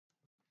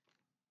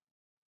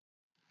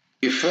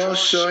Before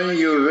showing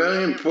you a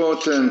very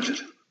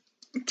important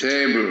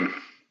table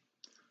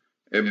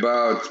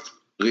about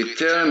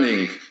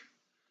returning,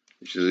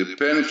 which is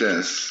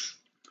repentance,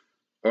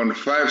 on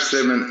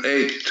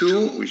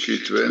 5782, which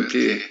is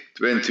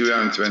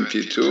 2021,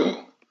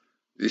 22.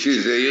 This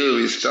is the year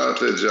we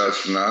started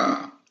just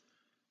now.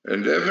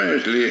 And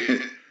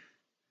definitely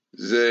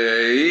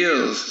the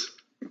years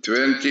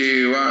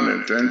 21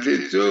 and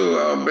 22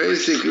 are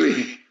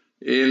basically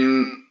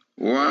in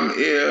 1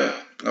 year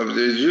of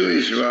the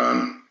Jewish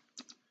one,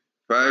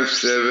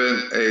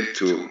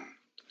 5782.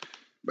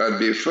 But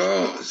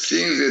before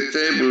seeing the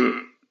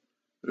table,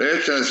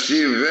 let us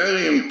see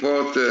very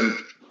important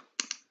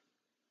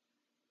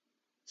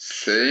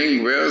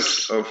saying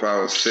verse of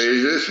our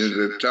sages in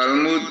the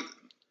Talmud,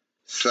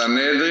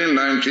 Sanhedrin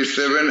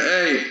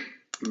 97a.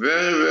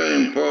 Very, very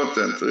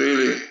important,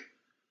 really.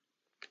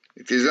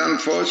 It is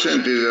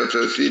unfortunate that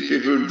I see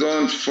people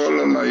don't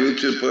follow my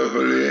YouTube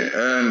properly,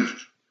 and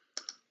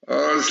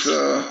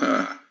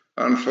also,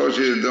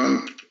 unfortunately,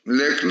 don't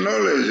lack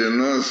knowledge,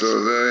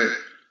 so they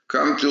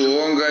come to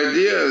wrong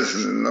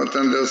ideas, not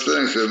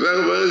understanding. So,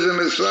 where is the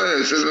Messiah?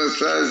 I said the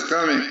Messiah is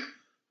coming.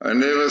 I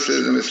never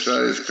said the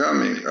Messiah is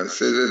coming. I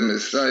said that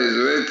Messiah is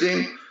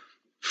waiting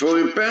for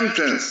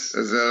repentance.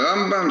 As the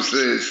Rambam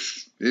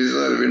says,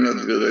 Israel will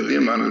not be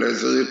redeemed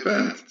unless they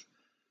repent.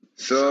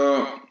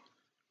 So,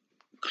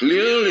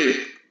 clearly,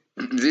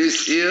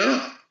 this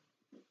year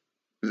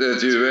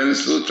that we went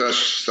through,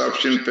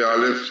 Tafshin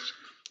Pe'alef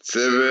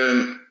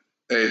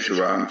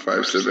 781,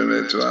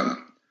 5781,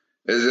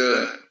 as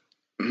a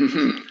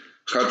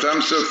Khatam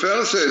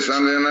Sofer says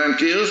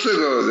 190 years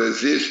ago, that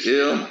this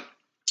year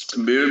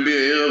will be a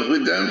year of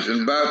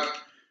redemption. But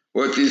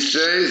what he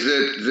says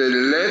that the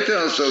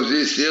letters of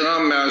this year are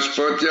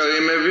Me'ashpot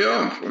Yarim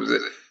Eviom, from the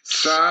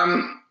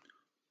Psalm,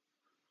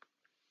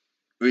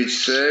 which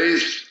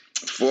says,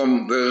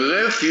 from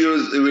the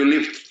refuse we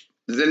lift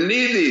the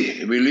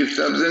needy, we lift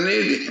up the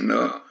needy,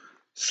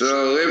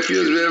 So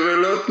refuse we have a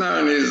lot now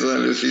in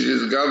Israel. You see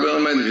this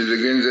government which is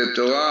against the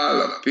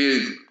Torah,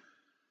 Lapid,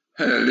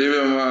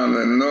 Lieberman,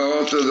 and no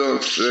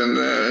Orthodox,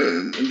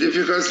 and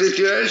difficult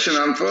situation,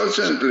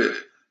 unfortunately.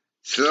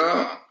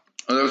 So,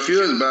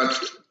 refuse, but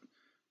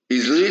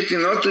it's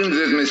written not in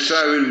that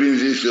Messiah will be in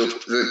this,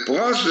 the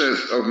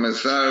process of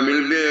Messiah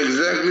will be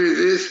exactly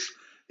this.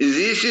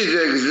 This is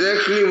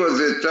exactly what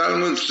the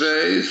Talmud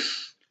says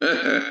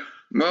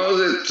more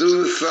than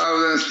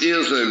 2,000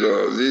 years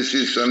ago. This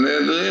is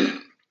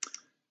Sanhedrin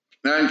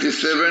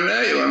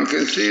 97a, one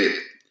can see it.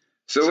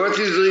 So what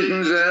is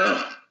written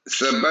there?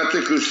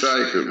 Sabbatical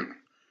cycle,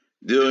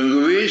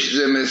 during which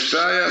the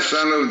Messiah,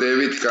 son of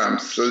David,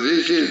 comes. So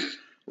this is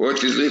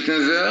what is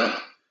written there,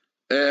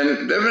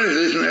 and definitely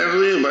written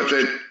every year, but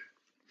I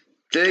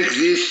take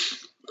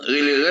this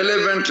really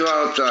relevant to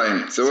our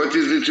time. So what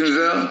is written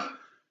there?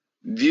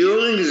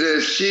 During the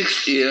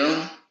 6th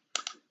year,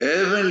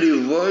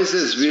 heavenly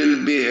voices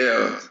will be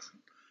heard.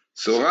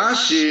 So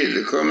Rashi,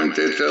 the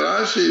commentator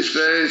Rashi,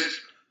 says,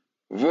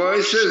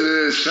 voices,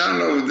 the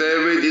son of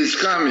David is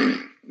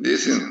coming.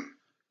 Listen,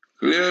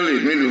 clearly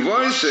it means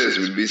voices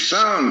will be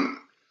sound.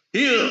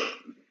 Here,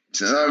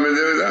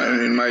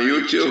 in my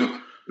YouTube,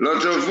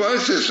 lot of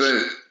voices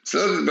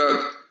said about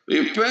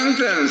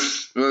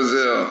repentance was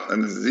there,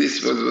 and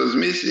this was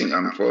missing,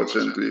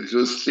 unfortunately.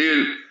 So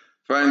still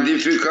find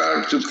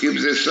difficult to keep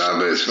the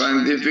Sabbath,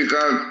 find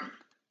difficult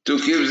to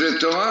keep the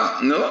Torah.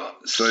 No,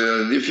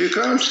 so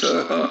difficult,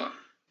 so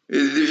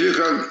it's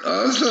difficult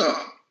also.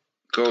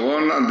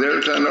 Corona,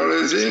 Delta, and all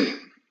the things.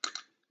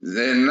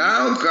 Then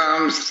now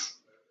comes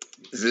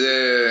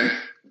the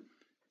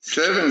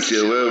 7th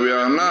year, where we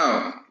are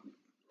now.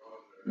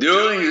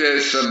 During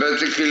the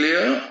sabbatical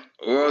year,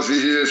 this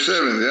is the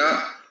 7th,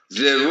 yeah?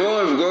 The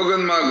war of Gog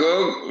and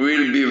Magog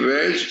will be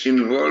waged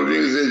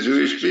involving the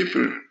Jewish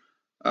people.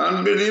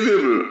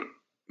 Unbelievable.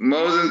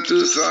 More than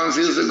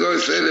 2,000 years ago, I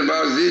said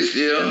about this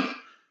year,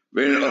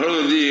 when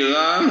already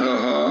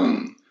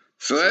Iran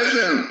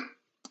threatened,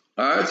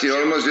 right? He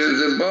almost had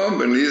the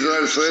bomb, and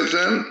Israel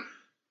threatened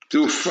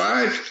to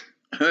fight,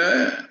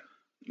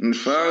 and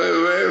far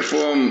away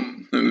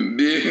from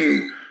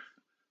being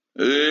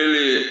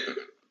really.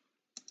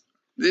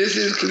 This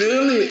is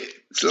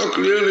so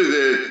clearly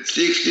the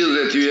 6 years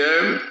that we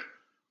have,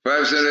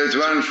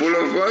 571 full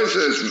of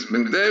voices,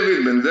 Ben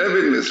David,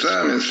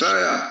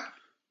 Messiah,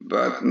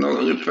 but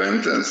no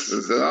repentance,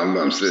 as the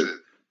Rambam said.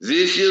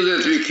 This year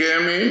that we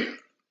came in,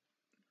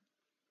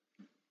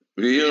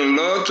 we hear a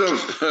lot of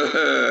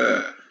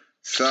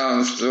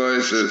sounds,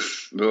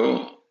 voices.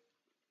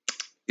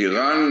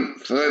 Iran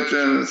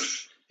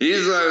threatens,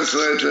 Israel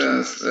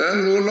threatens,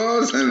 and who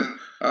knows, and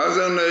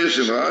other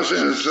nations, Russia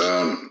and so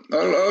on,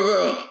 all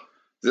over,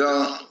 there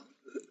are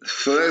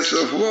threats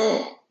of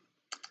war.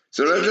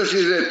 So let us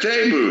see the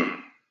table,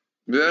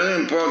 very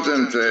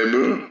important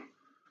table,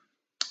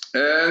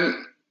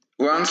 and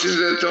once is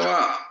the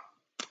Torah.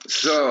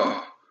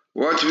 So,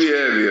 what we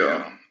have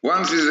here,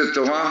 once is the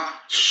Torah,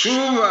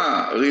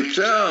 Shuva,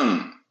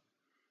 return,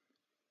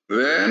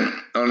 when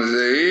on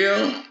the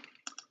year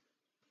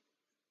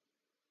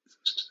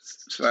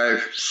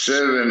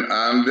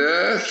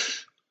 700,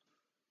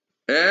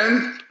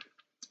 and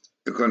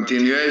the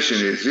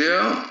continuation is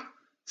here,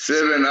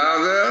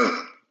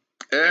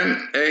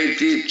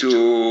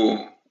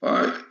 782,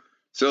 right?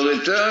 So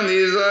return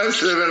Israel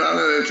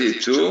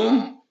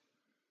 782.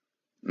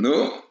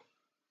 No,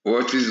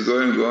 what is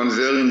going on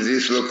there in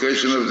this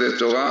location of the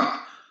Torah?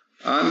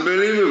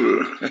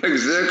 Unbelievable.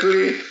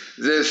 Exactly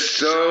the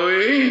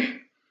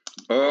story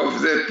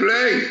of the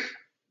plague.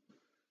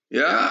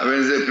 Yeah,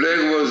 when the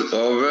plague was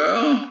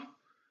over,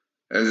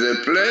 and the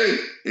plague,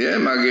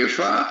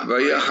 Magefa,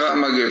 Vayacha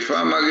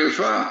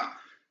Magefa.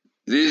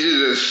 This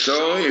is a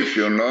story, if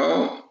you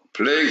know,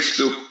 plagues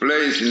took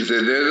place in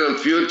the desert a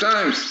few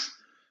times.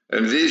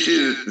 And this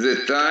is the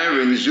time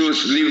when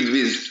Jews lived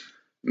with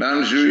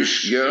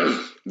non-Jewish girls,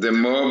 the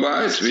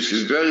Moabites, which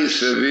is very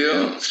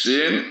severe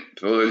sin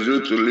for a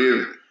Jew to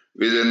live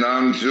with a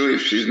non-Jew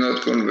if she's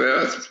not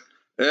converted.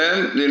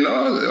 And, the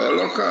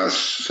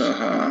Holocaust.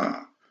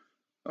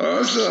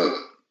 Also,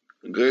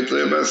 great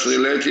rabbis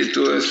related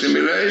to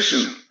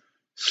assimilation.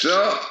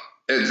 So,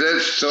 at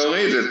that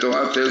story, the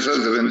Torah tells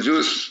us that when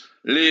Jews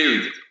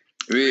lived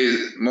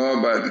with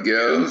Moabite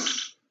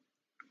girls,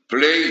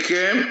 plague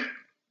came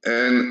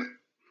and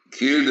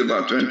killed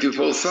about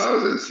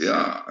 24,000,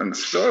 and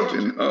stopped,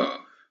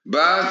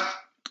 But,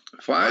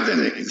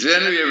 finally,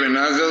 then we have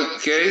another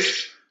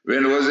case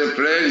when was a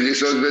plague.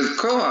 This was with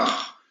Korach.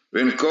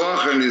 When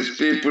Korach and his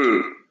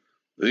people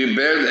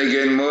rebelled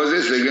against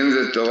Moses, against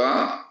the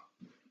Torah,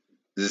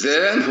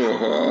 then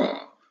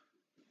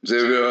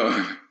they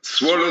were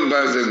swallowed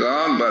by the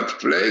ground, but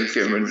plague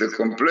came, and they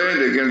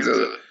complained against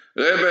the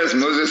rabbis,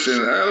 Moses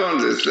and Aaron.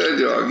 They said,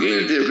 you are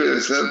guilty,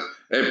 because they said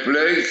a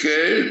plague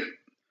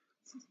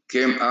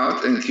came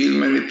out and killed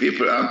many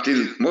people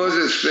until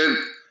Moses said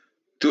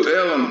to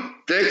Aaron,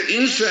 take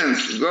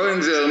incense, go in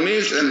their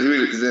midst, and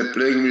the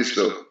plague will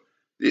stop.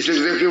 This is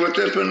exactly what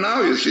happened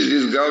now. You see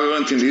this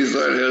government in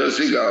Israel,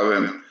 heresy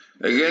government,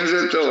 against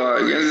the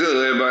Torah, against the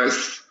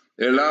rabbis,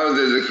 allows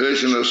the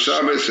declaration of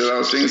Shabbos,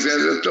 allows things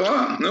against the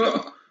Torah.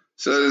 No.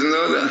 So there's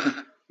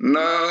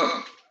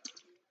no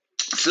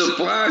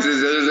surprise.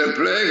 There is a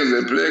plague.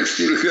 The plague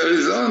still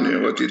carries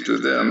on. What is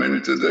today? How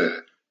many today?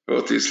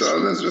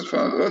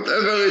 40,000,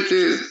 whatever it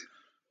is.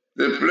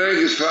 The plague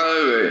is far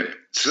away.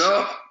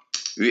 So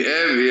we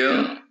have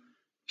here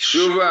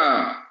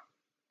Shuvah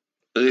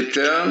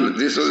returned.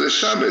 This was a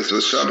Shabbos. It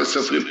was Shabbos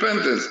of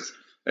repentance.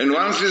 And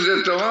once in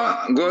the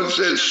Torah, God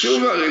said,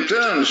 Shuvah,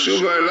 return,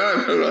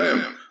 Shuvah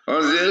Elohim,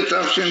 on the year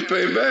Tafshin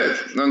Pei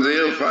Bet, on the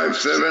year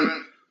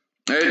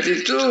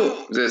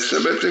 5782, the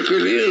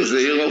sabbatical year,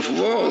 the year of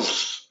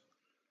wars.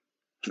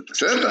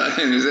 Satan,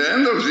 in the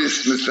end of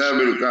this, Messiah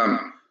will come.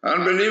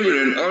 Unbelievable,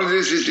 and all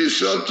this, it is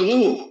so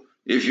true.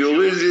 If you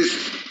read this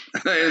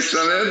in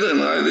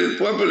Sanhedrin, write it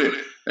properly.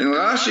 And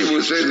Rashi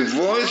will say, the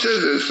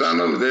voices, the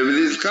son of David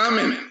is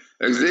coming.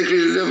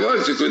 Exactly the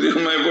voice. You could hear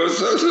my voice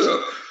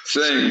also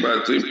saying,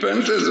 but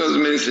repentance was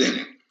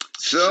missing.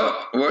 So,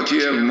 what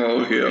you have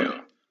more here?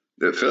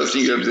 The first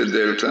thing you have the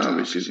delta,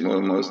 which is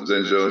most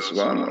dangerous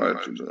one, right?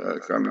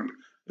 Coming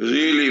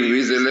really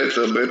with the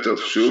letter bet of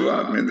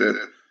Shuvah. I mean, that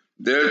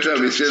delta,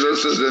 we said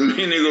also the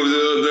meaning of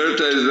the word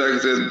delta is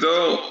like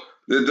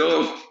the door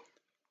of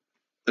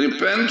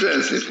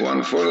repentance. If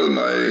one follows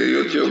my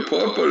YouTube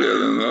properly, I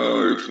don't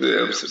know if they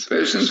have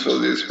patience for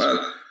this,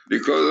 but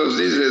because of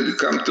this, they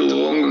come to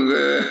wrong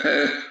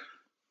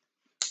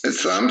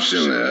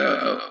assumption.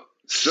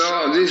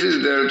 So this is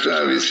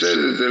delta. We said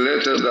that the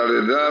letter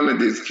Daledam,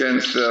 it is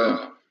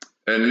Cancer,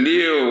 and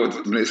Leo,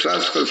 what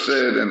Nesascha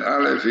said, and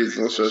Aleph is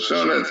Rosh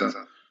Hashanah.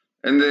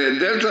 And the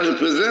delta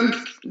represents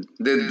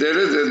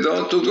the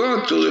door to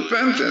God, to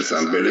repentance.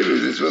 Unbelievable.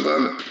 This is what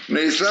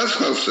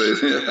Nesascha said.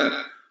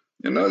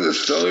 You know the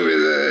story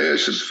with, you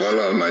should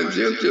follow my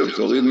YouTube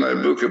to read my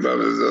book about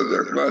the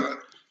Zodiac. But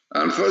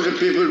unfortunately,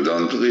 people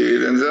don't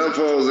read, and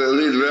therefore they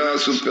read very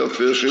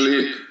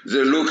superficially.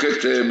 They look at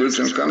tables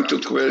and come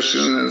to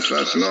questions and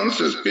such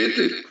nonsense.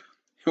 Pity.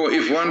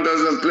 If one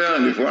doesn't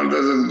learn, if one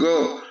doesn't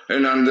go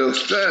and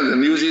understand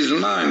and use his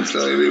mind,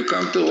 so he will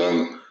come to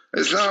wrong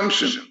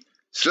assumption.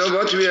 So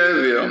what we have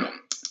here,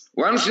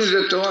 once in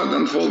the Torah,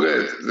 don't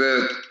forget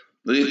that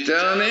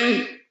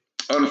returning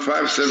on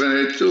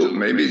 5782,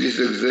 maybe this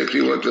is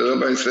exactly what the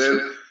rabbi said,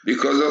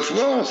 because of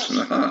wars.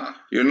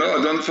 You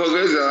know, don't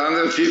forget there are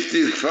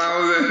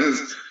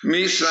 150,000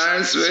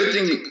 missiles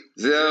waiting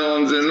there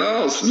on the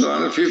north,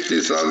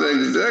 150,000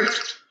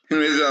 exact.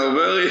 These are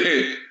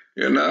very,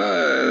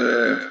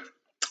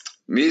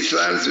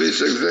 missiles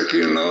which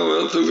exactly know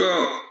where to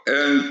go.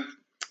 And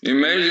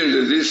imagine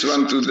that this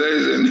one today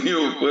is a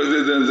new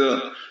president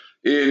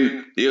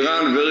in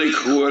Iran, very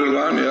cruel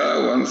one,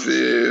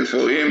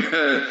 for him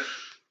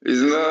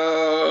is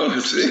no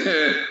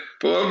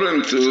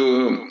problem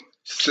to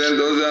send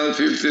those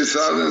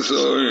 150,000,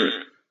 so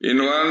in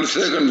 1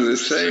 second they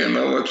say,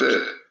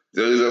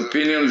 there is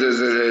opinion that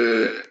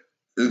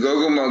the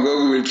Gog and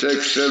Magog will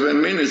take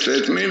 7 minutes,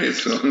 8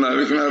 minutes, so now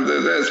we can have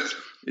that.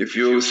 If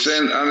you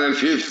send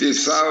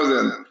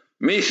 150,000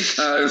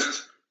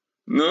 missiles,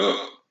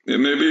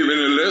 maybe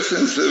even less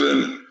than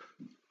 7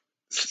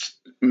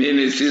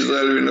 minutes,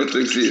 Israel will not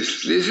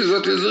exist. This is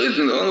what is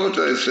written. All what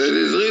I said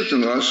is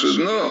written. One should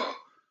know.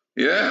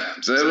 Yeah,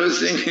 so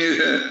everything is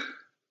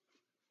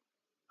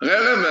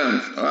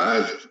relevant,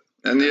 right?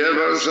 And you have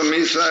also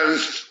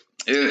missiles,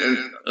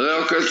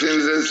 rockets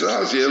in the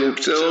south. You have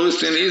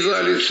terrorists in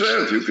Israel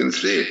itself. You can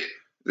see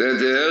that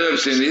the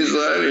Arabs in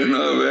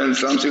Israel, when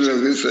something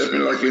like this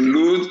happened, like in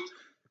Lud,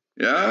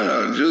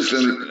 yeah, Jews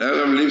and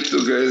Arabs live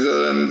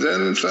together, and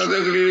then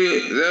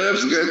suddenly the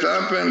Arabs get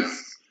up and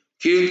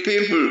kill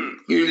people,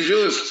 kill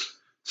Jews.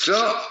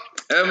 So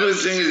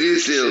everything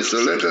is here. So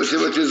let us see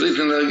what is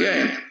written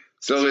again.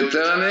 So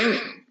returning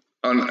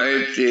on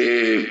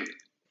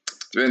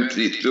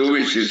 22,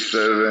 which is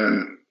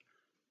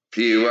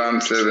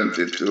 71,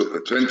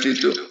 72,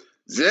 22.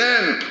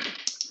 Then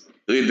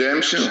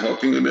redemption,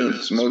 hoping to be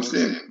small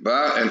thing.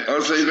 And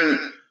also even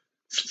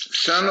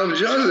son of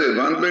Joseph,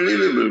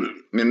 unbelievable.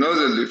 We know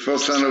that before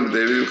son of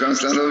David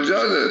becomes son of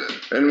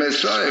Joseph. And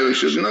Messiah, we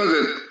should know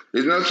that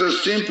it's not so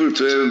simple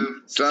to have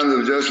son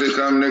of Joseph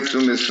come next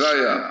to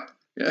Messiah.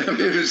 Yeah,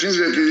 people think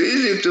that it's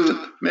easy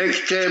to make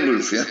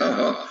tables,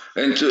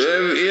 and to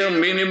have here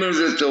minimum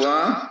the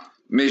Torah,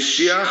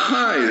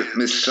 Mashiach,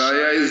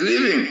 Messiah is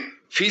living.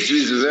 Fits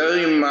with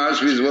very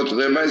much with what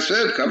Rabbi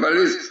said,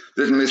 Kabbalist,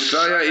 that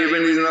Messiah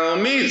even is in our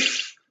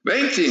midst,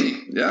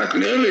 waiting,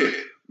 clearly.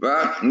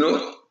 But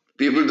no,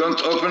 people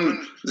don't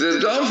open the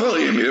door for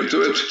him. You have to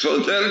wait for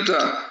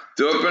Delta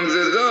to open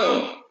the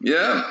door,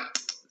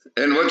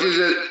 And what is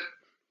the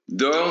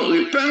door?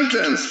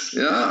 Repentance,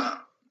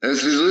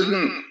 As is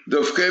written,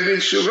 Dovkei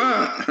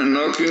b'teshuvah,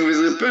 knocking with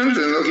repentance,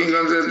 knocking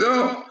on the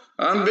door.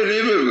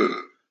 Unbelievable.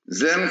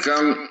 Then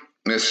come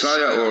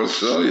Messiah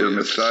also, you have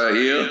Messiah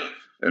here,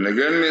 and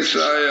again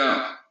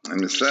Messiah,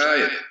 and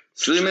Messiah,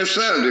 3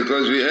 Messiahs,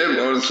 because we have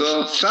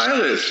also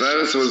Cyrus.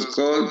 Cyrus was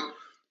called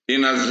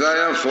in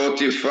Isaiah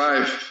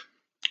 45,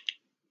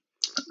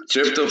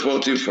 chapter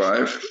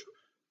 45,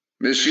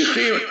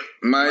 Meshichim,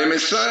 my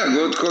Messiah.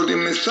 God called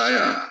him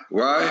Messiah.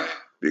 Why?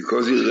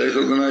 Because he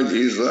recognized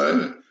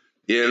Israel.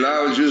 He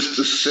allowed Jews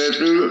to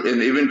settle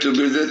and even to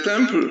build a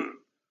temple.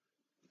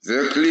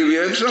 Exactly, we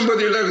had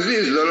somebody like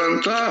this,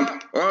 Donald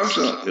Trump,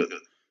 also.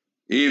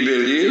 He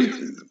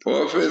believed the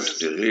prophets,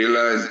 he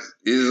realized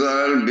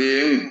Israel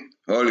being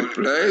holy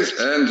place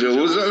and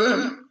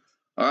Jerusalem,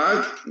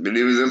 right?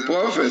 Believe the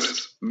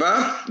prophets.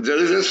 But there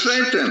is a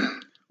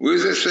Satan. Who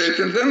is a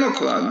Satan?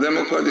 Democrat.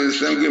 Democrat is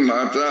the same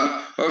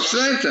gemata of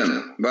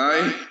Satan.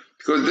 Why?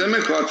 Because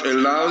Democrats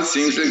allow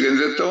things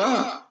against the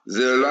Torah.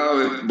 They allow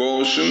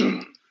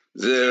abortion,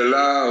 they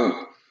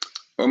allow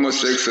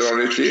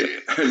homosexuality.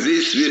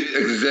 This is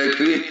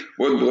exactly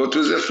what brought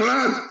to the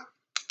flood.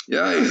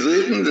 It's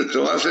written, the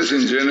Torah says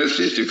in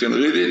Genesis, you can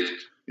read it,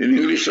 in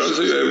English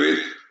also you have it,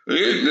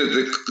 read that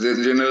the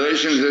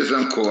generation that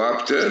are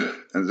corrupted,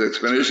 and the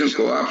explanation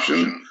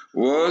corruption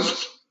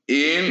was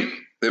in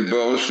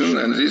abortion,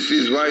 and this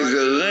is why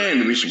the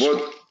rain which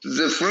brought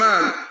the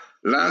flood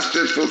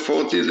lasted for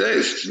 40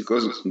 days,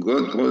 because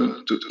God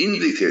wanted to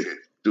indicate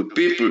to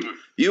people,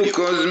 you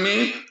caused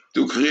me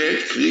to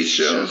create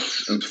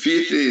creatures and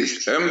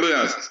fetus,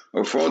 embryos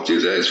of 40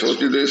 days.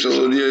 40 days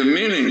already have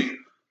meaning.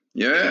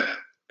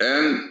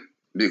 And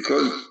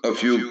because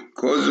of you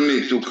caused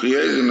me to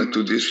create them and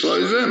to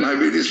destroy them, I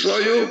will destroy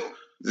you.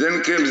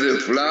 Then came the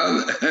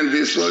flood and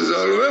destroyed the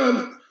whole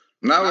world.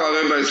 Now our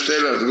rabbis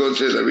tell us, God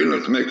said, I will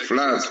not make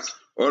floods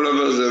all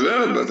over the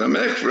world, but I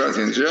make floods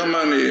in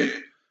Germany.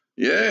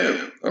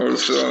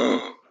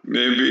 Also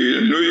maybe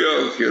in New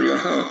York,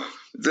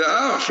 There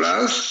are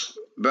floods,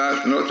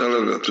 but not all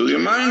over. To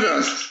remind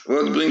us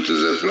what brings to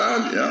the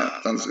flood,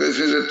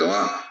 transgressing the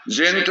Torah.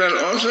 Gentile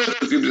also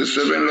to keep the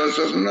 7 laws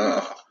of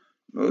Noah.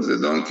 No, they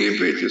don't keep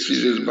it. You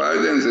see this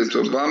Biden, that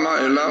Obama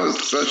allows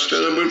such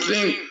terrible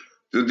thing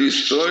to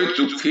destroy,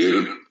 to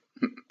kill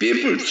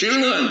people,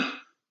 children.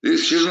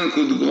 These children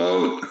could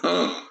grow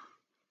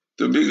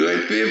to be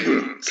great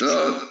people.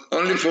 So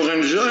only for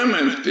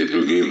enjoyment,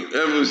 people give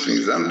everything.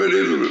 It's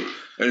unbelievable.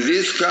 And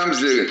this comes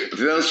the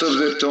verse of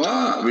the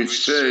Torah,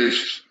 which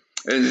says,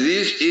 and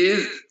this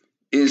is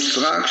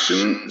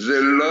instruction,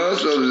 the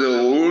laws of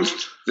the rules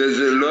that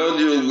the Lord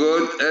your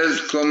God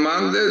has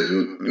commanded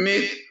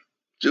me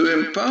to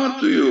impart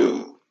to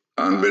you.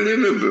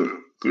 Unbelievable.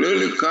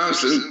 Clearly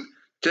comes and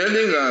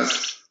telling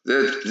us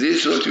that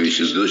this is what we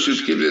should do,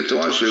 should keep the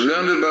Torah, should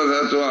learn about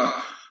the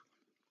Torah.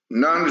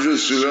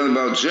 Non-Jews should learn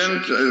about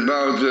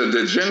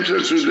the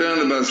Gentiles should learn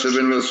about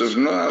 7 laws of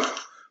Noah,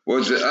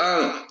 what they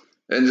are,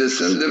 and the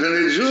same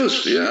definitely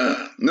Jews,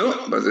 No,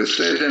 but the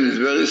Satan is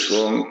very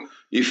strong.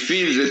 He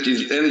feels that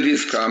his end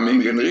is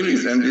coming, and really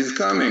his end is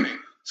coming.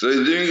 So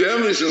he's doing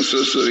everything.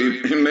 So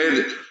he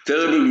made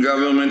terrible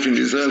government in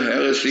Israel,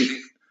 heresy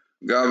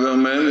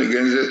government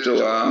against the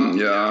Torah,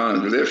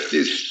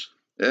 leftist,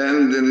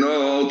 and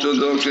no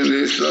Orthodox in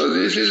this. So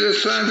this is a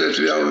sign that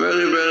we are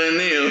very, very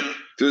near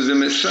to the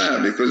Messiah,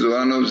 because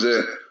one of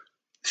the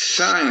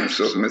signs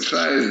of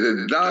Messiah is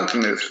the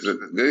darkness, the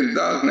great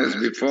darkness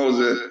before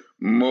the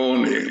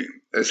morning.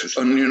 as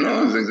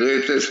the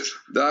greatest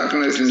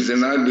darkness in the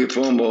night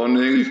before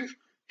morning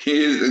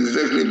is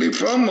exactly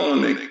before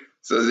morning.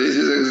 So this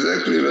is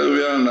exactly where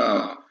we are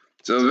now.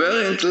 So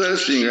very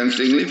interesting and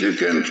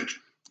significant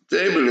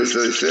table, as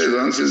I said,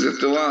 once in the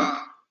Torah,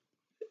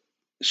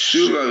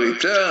 Shuva,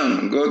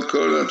 return, God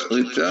called it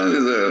return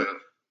Israel.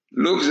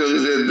 Look, there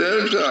is a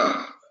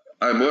delta.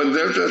 I brought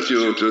delta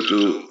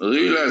to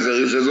realize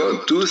there is a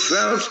God.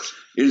 2/3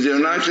 in the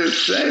United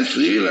States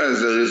realize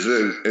there is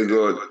a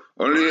God.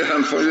 Only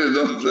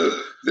unfortunately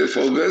they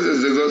forget that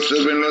they got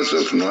 7 laws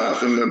of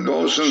Noach, and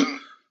abortion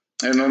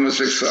and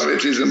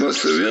homosexuality is the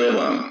most severe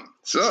one.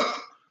 So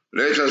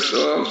let us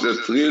hope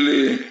that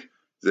really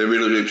they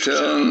will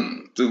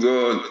return to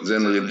God,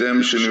 then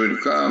redemption will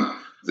come,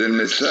 then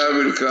Messiah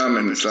will come,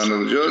 and the son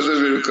of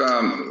Joseph will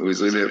come, who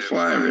is really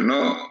Ephraim,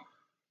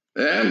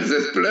 and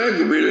the plague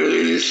will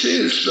really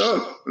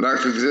stop,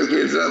 like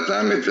exactly at that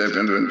time it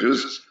happened when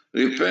Jews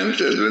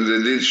repented, when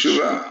they did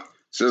Shuvah.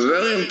 So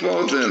very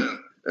important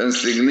and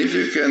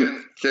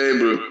significant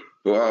table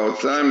for our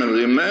time. And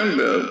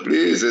remember,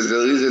 please, that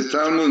there is a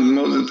Talmud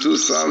more than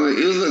 2,000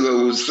 years ago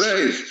who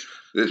says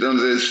that on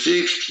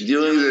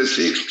during the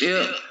 6th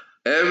year,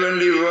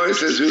 heavenly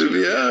voices will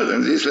be heard.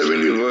 And these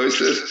heavenly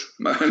voices,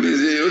 might be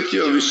the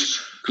YouTube, which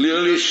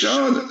clearly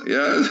showed,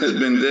 that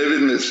when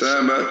David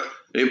Messiah about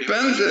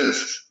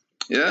repentance.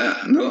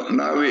 No,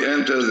 now we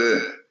enter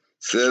the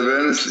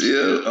 7th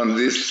year on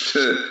this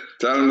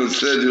Talmud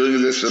said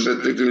during the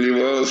sabbatical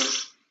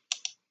wars.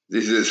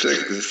 This is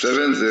the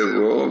 7th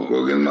war of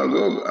Gog and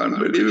Magog.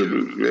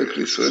 Unbelievable,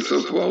 exactly threats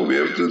of war we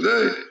have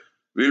today.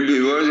 Will be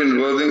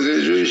involving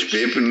the Jewish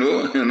people,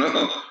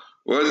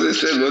 What they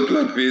said, what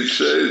Lapid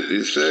said,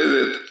 he said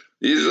that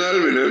Israel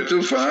will have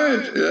to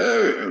fight.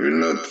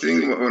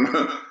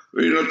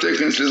 We'll not take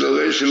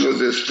consideration what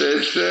the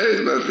state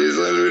says, but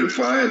Israel will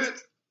fight.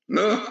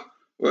 No?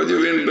 What do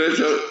you mean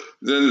better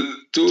than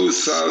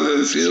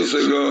 2,000 years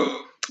ago?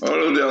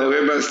 All of the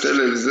rabbis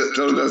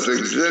told us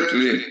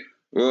exactly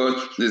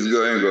what is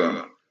going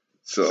on.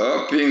 So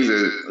hoping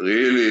that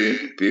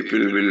really people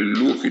will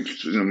look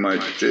at my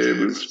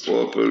tables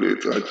properly,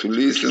 try to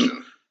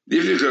listen.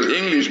 Difficult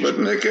English, but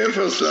make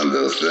efforts to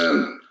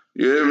understand.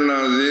 You have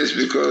now this,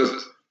 because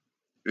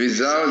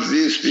without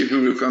this, people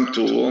will come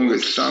to wrong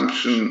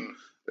assumption,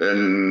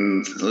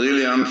 and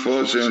really,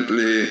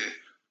 unfortunately,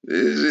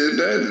 is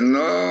that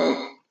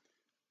no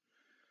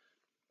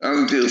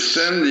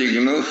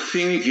understanding, no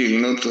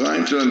thinking, not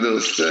trying to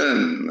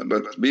understand,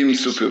 but being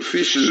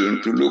superficial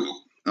and to look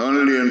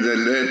only on the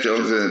letter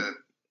of the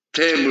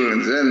table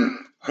and then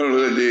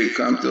already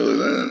come to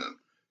that.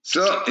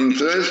 So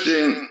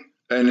interesting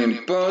and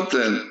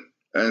important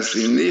and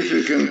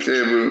significant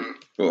table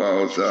for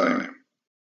our time.